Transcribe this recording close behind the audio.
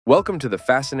Welcome to the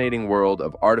fascinating world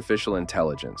of artificial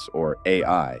intelligence, or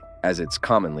AI, as it's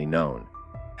commonly known.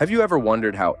 Have you ever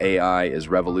wondered how AI is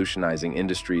revolutionizing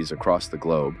industries across the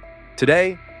globe?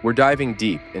 Today, we're diving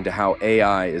deep into how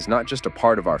AI is not just a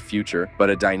part of our future, but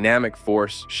a dynamic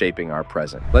force shaping our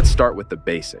present. Let's start with the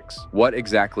basics. What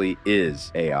exactly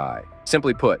is AI?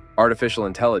 Simply put, artificial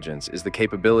intelligence is the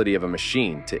capability of a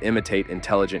machine to imitate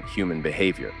intelligent human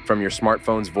behavior. From your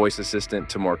smartphone's voice assistant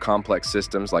to more complex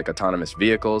systems like autonomous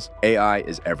vehicles, AI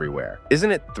is everywhere.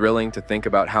 Isn't it thrilling to think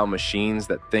about how machines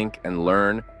that think and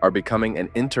learn are becoming an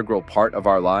integral part of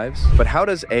our lives? But how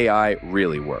does AI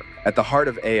really work? At the heart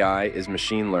of AI is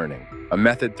machine learning, a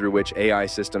method through which AI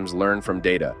systems learn from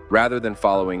data rather than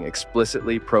following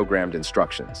explicitly programmed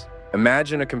instructions.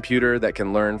 Imagine a computer that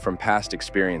can learn from past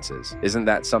experiences. Isn't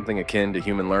that something akin to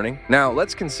human learning? Now,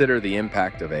 let's consider the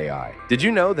impact of AI. Did you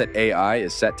know that AI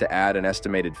is set to add an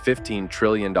estimated $15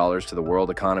 trillion to the world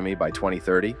economy by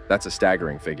 2030? That's a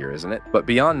staggering figure, isn't it? But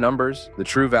beyond numbers, the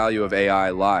true value of AI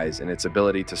lies in its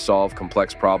ability to solve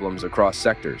complex problems across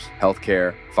sectors.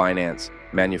 Healthcare, finance,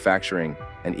 manufacturing,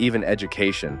 and even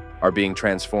education are being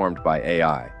transformed by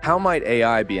AI. How might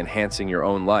AI be enhancing your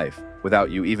own life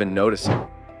without you even noticing?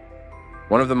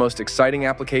 One of the most exciting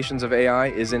applications of AI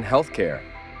is in healthcare.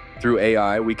 Through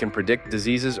AI, we can predict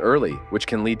diseases early, which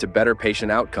can lead to better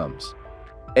patient outcomes.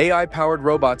 AI-powered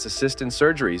robots assist in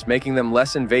surgeries, making them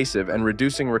less invasive and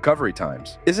reducing recovery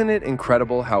times. Isn't it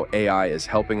incredible how AI is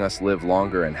helping us live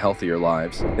longer and healthier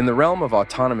lives? In the realm of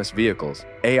autonomous vehicles,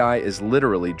 AI is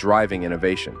literally driving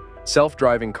innovation.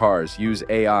 Self-driving cars use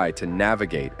AI to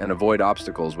navigate and avoid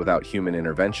obstacles without human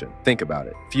intervention. Think about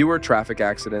it. Fewer traffic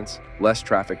accidents, less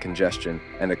traffic congestion,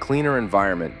 and a cleaner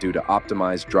environment due to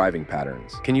optimized driving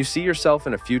patterns. Can you see yourself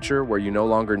in a future where you no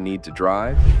longer need to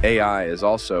drive? AI is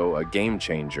also a game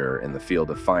changer in the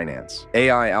field of finance.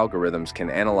 AI algorithms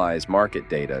can analyze market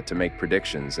data to make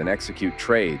predictions and execute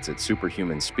trades at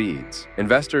superhuman speeds.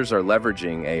 Investors are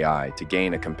leveraging AI to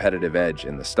gain a competitive edge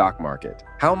in the stock market.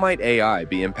 How might AI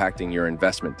be impacting your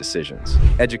investment decisions?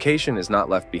 Education is not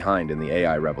left behind in the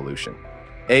AI revolution.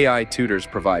 AI tutors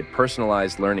provide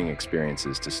personalized learning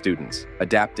experiences to students,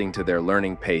 adapting to their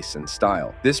learning pace and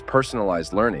style. This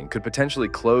personalized learning could potentially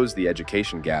close the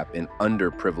education gap in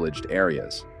underprivileged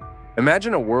areas.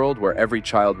 Imagine a world where every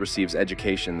child receives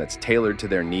education that's tailored to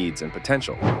their needs and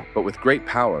potential. But with great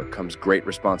power comes great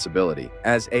responsibility.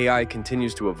 As AI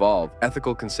continues to evolve,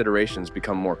 ethical considerations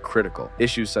become more critical.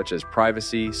 Issues such as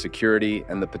privacy, security,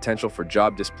 and the potential for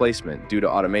job displacement due to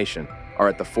automation are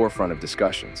at the forefront of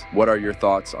discussions. What are your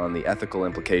thoughts on the ethical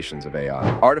implications of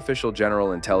AI? Artificial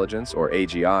General Intelligence, or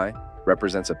AGI,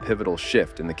 represents a pivotal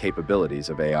shift in the capabilities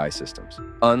of AI systems.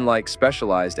 Unlike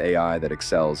specialized AI that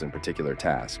excels in particular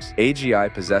tasks,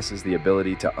 AGI possesses the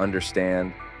ability to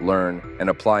understand, learn, and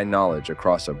apply knowledge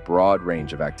across a broad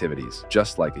range of activities,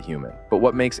 just like a human. But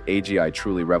what makes AGI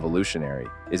truly revolutionary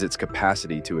is its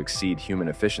capacity to exceed human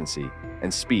efficiency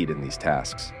and speed in these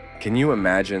tasks. Can you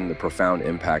imagine the profound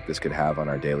impact this could have on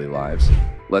our daily lives?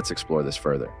 Let's explore this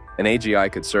further. An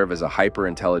AGI could serve as a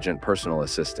hyper-intelligent personal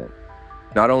assistant.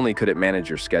 Not only could it manage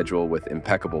your schedule with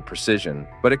impeccable precision,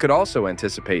 but it could also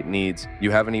anticipate needs you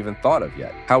haven't even thought of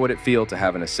yet. How would it feel to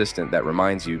have an assistant that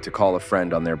reminds you to call a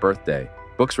friend on their birthday,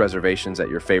 books reservations at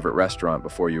your favorite restaurant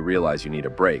before you realize you need a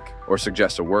break, or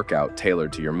suggests a workout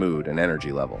tailored to your mood and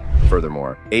energy level?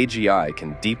 Furthermore, AGI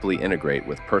can deeply integrate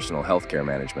with personal healthcare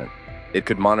management. It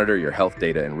could monitor your health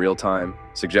data in real time,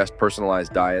 suggest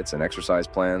personalized diets and exercise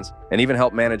plans, and even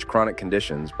help manage chronic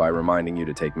conditions by reminding you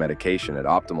to take medication at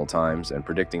optimal times and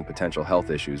predicting potential health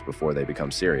issues before they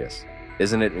become serious.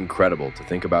 Isn't it incredible to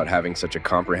think about having such a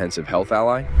comprehensive health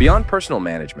ally? Beyond personal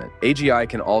management, AGI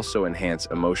can also enhance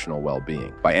emotional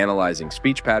well-being. By analyzing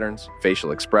speech patterns,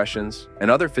 facial expressions, and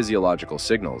other physiological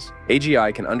signals,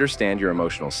 AGI can understand your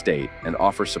emotional state and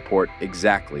offer support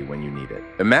exactly when you need it.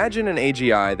 Imagine an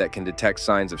AGI that can detect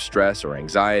signs of stress or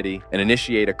anxiety and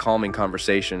initiate a calming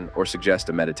conversation or suggest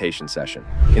a meditation session.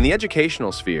 In the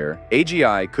educational sphere,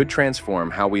 AGI could transform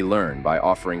how we learn by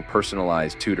offering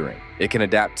personalized tutoring. It can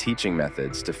adapt teaching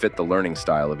methods to fit the learning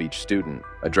style of each student,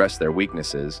 address their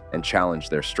weaknesses, and challenge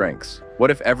their strengths.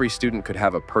 What if every student could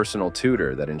have a personal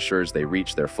tutor that ensures they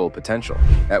reach their full potential?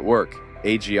 At work,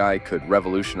 AGI could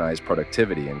revolutionize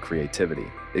productivity and creativity.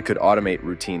 It could automate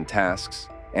routine tasks,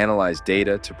 analyze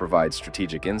data to provide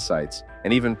strategic insights,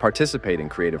 and even participate in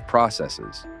creative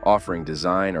processes, offering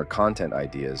design or content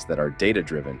ideas that are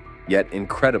data-driven yet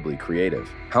incredibly creative.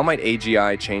 How might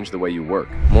AGI change the way you work?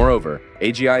 Moreover,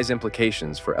 AGI's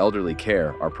implications for elderly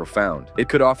care are profound. It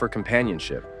could offer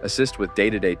companionship, assist with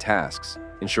day-to-day tasks,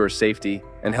 ensure safety,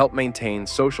 and help maintain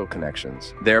social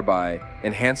connections, thereby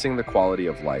enhancing the quality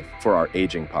of life for our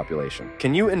aging population.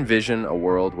 Can you envision a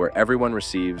world where everyone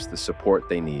receives the support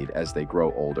they need as they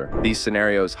grow older? These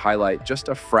scenarios highlight just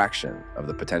a fraction of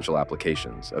the potential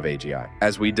applications of AGI.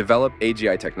 As we develop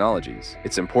AGI technologies,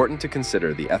 it's important to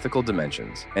consider the ethical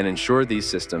dimensions and ensure these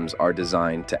systems are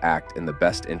designed to act in the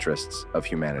best interests of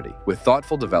humanity. With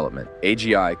thoughtful development,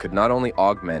 AGI could not only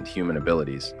augment human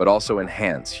abilities, but also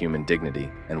enhance human dignity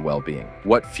and well-being.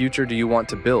 What future do you want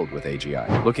to build with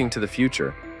AGI? Looking to the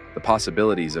future, the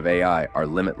possibilities of AI are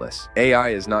limitless. AI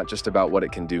is not just about what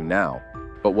it can do now,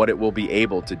 but what it will be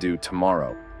able to do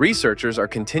tomorrow. Researchers are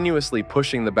continuously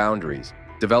pushing the boundaries,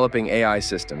 developing AI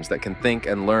systems that can think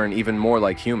and learn even more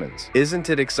like humans. Isn't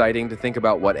it exciting to think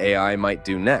about what AI might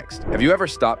do next? Have you ever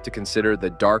stopped to consider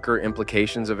the darker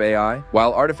implications of AI?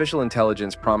 While artificial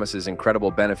intelligence promises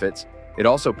incredible benefits, it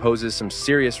also poses some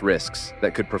serious risks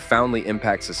that could profoundly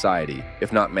impact society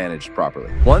if not managed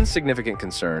properly. One significant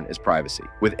concern is privacy.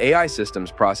 With AI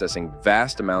systems processing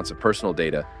vast amounts of personal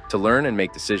data to learn and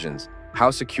make decisions, how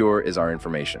secure is our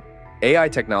information? AI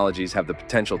technologies have the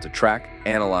potential to track,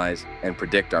 analyze, and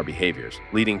predict our behaviors,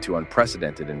 leading to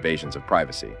unprecedented invasions of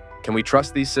privacy. Can we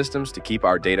trust these systems to keep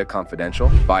our data confidential?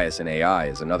 Bias in AI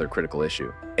is another critical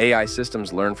issue. AI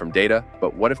systems learn from data,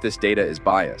 but what if this data is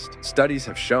biased? Studies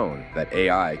have shown that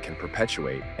AI can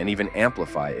perpetuate and even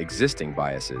amplify existing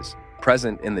biases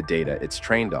present in the data it's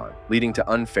trained on, leading to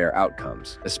unfair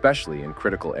outcomes, especially in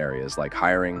critical areas like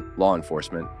hiring, law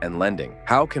enforcement, and lending.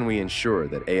 How can we ensure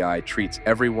that AI treats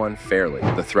everyone fairly?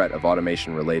 The threat of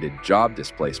automation-related job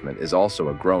displacement is also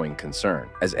a growing concern.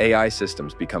 As AI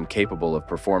systems become capable of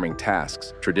performing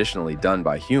tasks traditionally done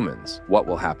by humans, what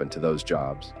will happen to those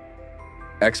jobs?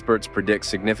 Experts predict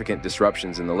significant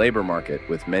disruptions in the labor market,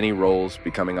 with many roles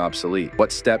becoming obsolete.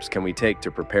 What steps can we take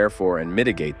to prepare for and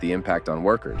mitigate the impact on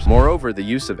workers? Moreover, the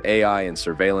use of AI in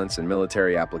surveillance and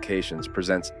military applications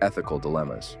presents ethical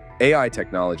dilemmas. AI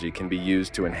technology can be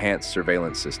used to enhance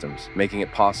surveillance systems, making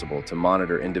it possible to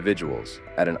monitor individuals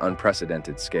at an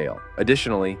unprecedented scale.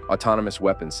 Additionally, autonomous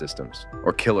weapon systems,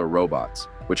 or killer robots,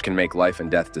 which can make life and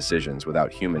death decisions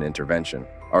without human intervention,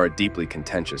 are a deeply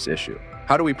contentious issue.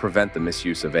 How do we prevent the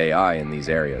misuse of AI in these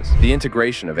areas? The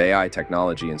integration of AI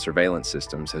technology in surveillance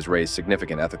systems has raised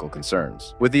significant ethical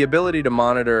concerns. With the ability to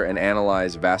monitor and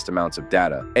analyze vast amounts of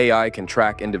data, AI can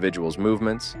track individuals'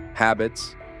 movements,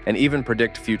 habits, and even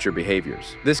predict future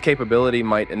behaviors. This capability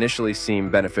might initially seem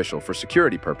beneficial for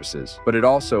security purposes, but it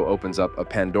also opens up a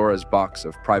Pandora's box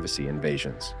of privacy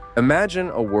invasions. Imagine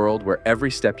a world where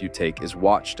every step you take is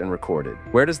watched and recorded.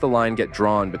 Where does the line get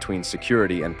drawn between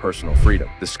security and personal freedom?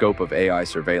 The scope of AI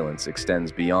surveillance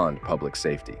extends beyond public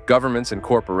safety. Governments and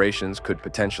corporations could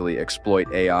potentially exploit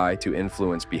AI to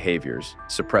influence behaviors,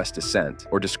 suppress dissent,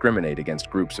 or discriminate against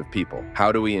groups of people.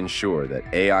 How do we ensure that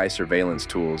AI surveillance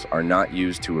tools are not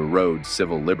used to erode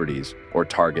civil liberties or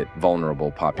target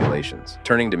vulnerable populations?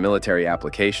 Turning to military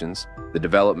applications, the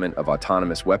development of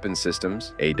autonomous weapon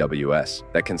systems, AWS,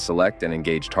 that can select and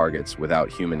engage targets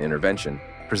without human intervention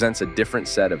presents a different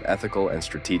set of ethical and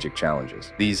strategic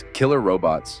challenges. These killer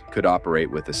robots could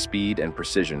operate with a speed and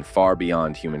precision far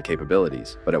beyond human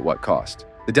capabilities, but at what cost?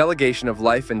 The delegation of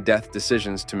life and death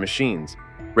decisions to machines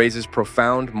raises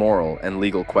profound moral and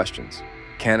legal questions.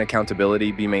 Can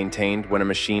accountability be maintained when a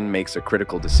machine makes a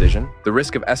critical decision? The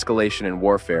risk of escalation in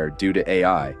warfare due to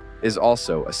AI is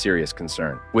also a serious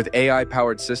concern. With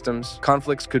AI-powered systems,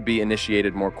 conflicts could be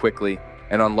initiated more quickly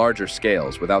and on larger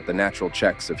scales without the natural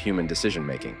checks of human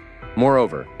decision-making.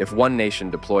 Moreover, if one nation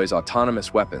deploys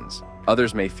autonomous weapons,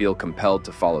 others may feel compelled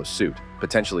to follow suit,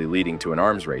 potentially leading to an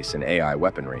arms race in AI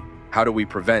weaponry. How do we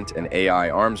prevent an AI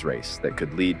arms race that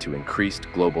could lead to increased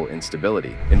global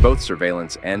instability? In both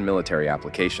surveillance and military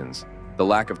applications, the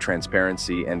lack of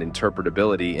transparency and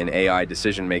interpretability in AI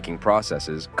decision-making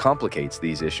processes complicates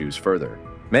these issues further.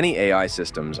 Many AI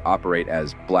systems operate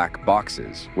as black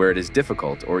boxes, where it is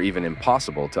difficult or even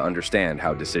impossible to understand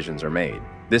how decisions are made.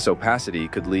 This opacity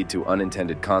could lead to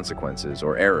unintended consequences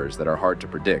or errors that are hard to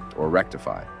predict or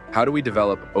rectify. How do we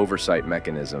develop oversight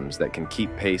mechanisms that can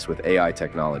keep pace with AI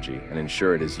technology and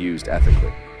ensure it is used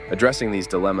ethically? Addressing these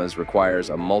dilemmas requires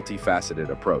a multifaceted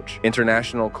approach.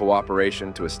 International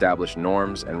cooperation to establish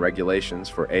norms and regulations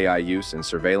for AI use in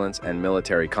surveillance and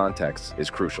military contexts is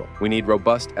crucial. We need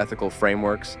robust ethical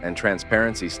frameworks and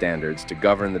transparency standards to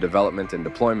govern the development and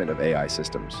deployment of AI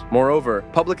systems. Moreover,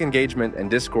 public engagement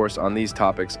and discourse on these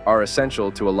topics are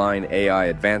essential to align AI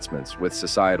advancements with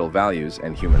societal values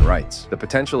and human rights. The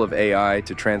potential of AI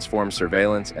to transform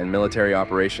surveillance and military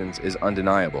operations is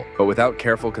undeniable, but without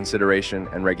careful consideration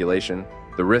and regulation,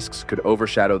 the risks could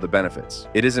overshadow the benefits.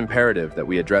 It is imperative that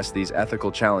we address these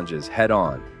ethical challenges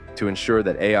head-on to ensure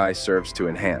that AI serves to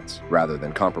enhance, rather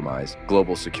than compromise,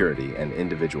 global security and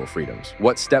individual freedoms.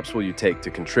 What steps will you take to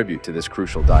contribute to this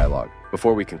crucial dialogue?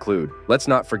 Before we conclude, let's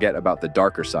not forget about the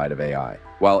darker side of AI.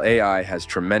 While AI has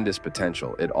tremendous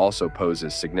potential, it also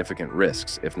poses significant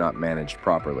risks if not managed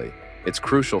properly. It's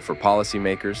crucial for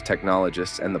policymakers,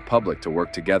 technologists, and the public to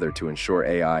work together to ensure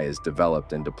AI is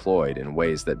developed and deployed in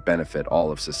ways that benefit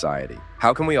all of society.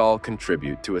 How can we all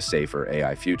contribute to a safer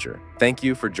AI future? Thank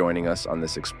you for joining us on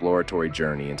this exploratory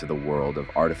journey into the world of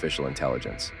artificial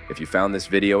intelligence. If you found this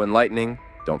video enlightening,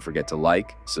 don't forget to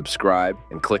like, subscribe,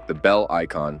 and click the bell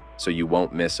icon so you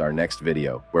won't miss our next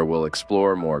video, where we'll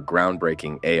explore more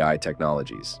groundbreaking AI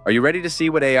technologies. Are you ready to see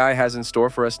what AI has in store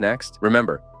for us next?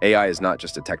 Remember, AI is not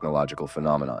just a technological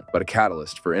phenomenon, but a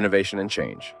catalyst for innovation and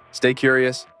change. Stay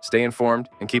curious, stay informed,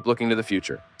 and keep looking to the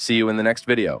future. See you in the next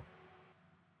video.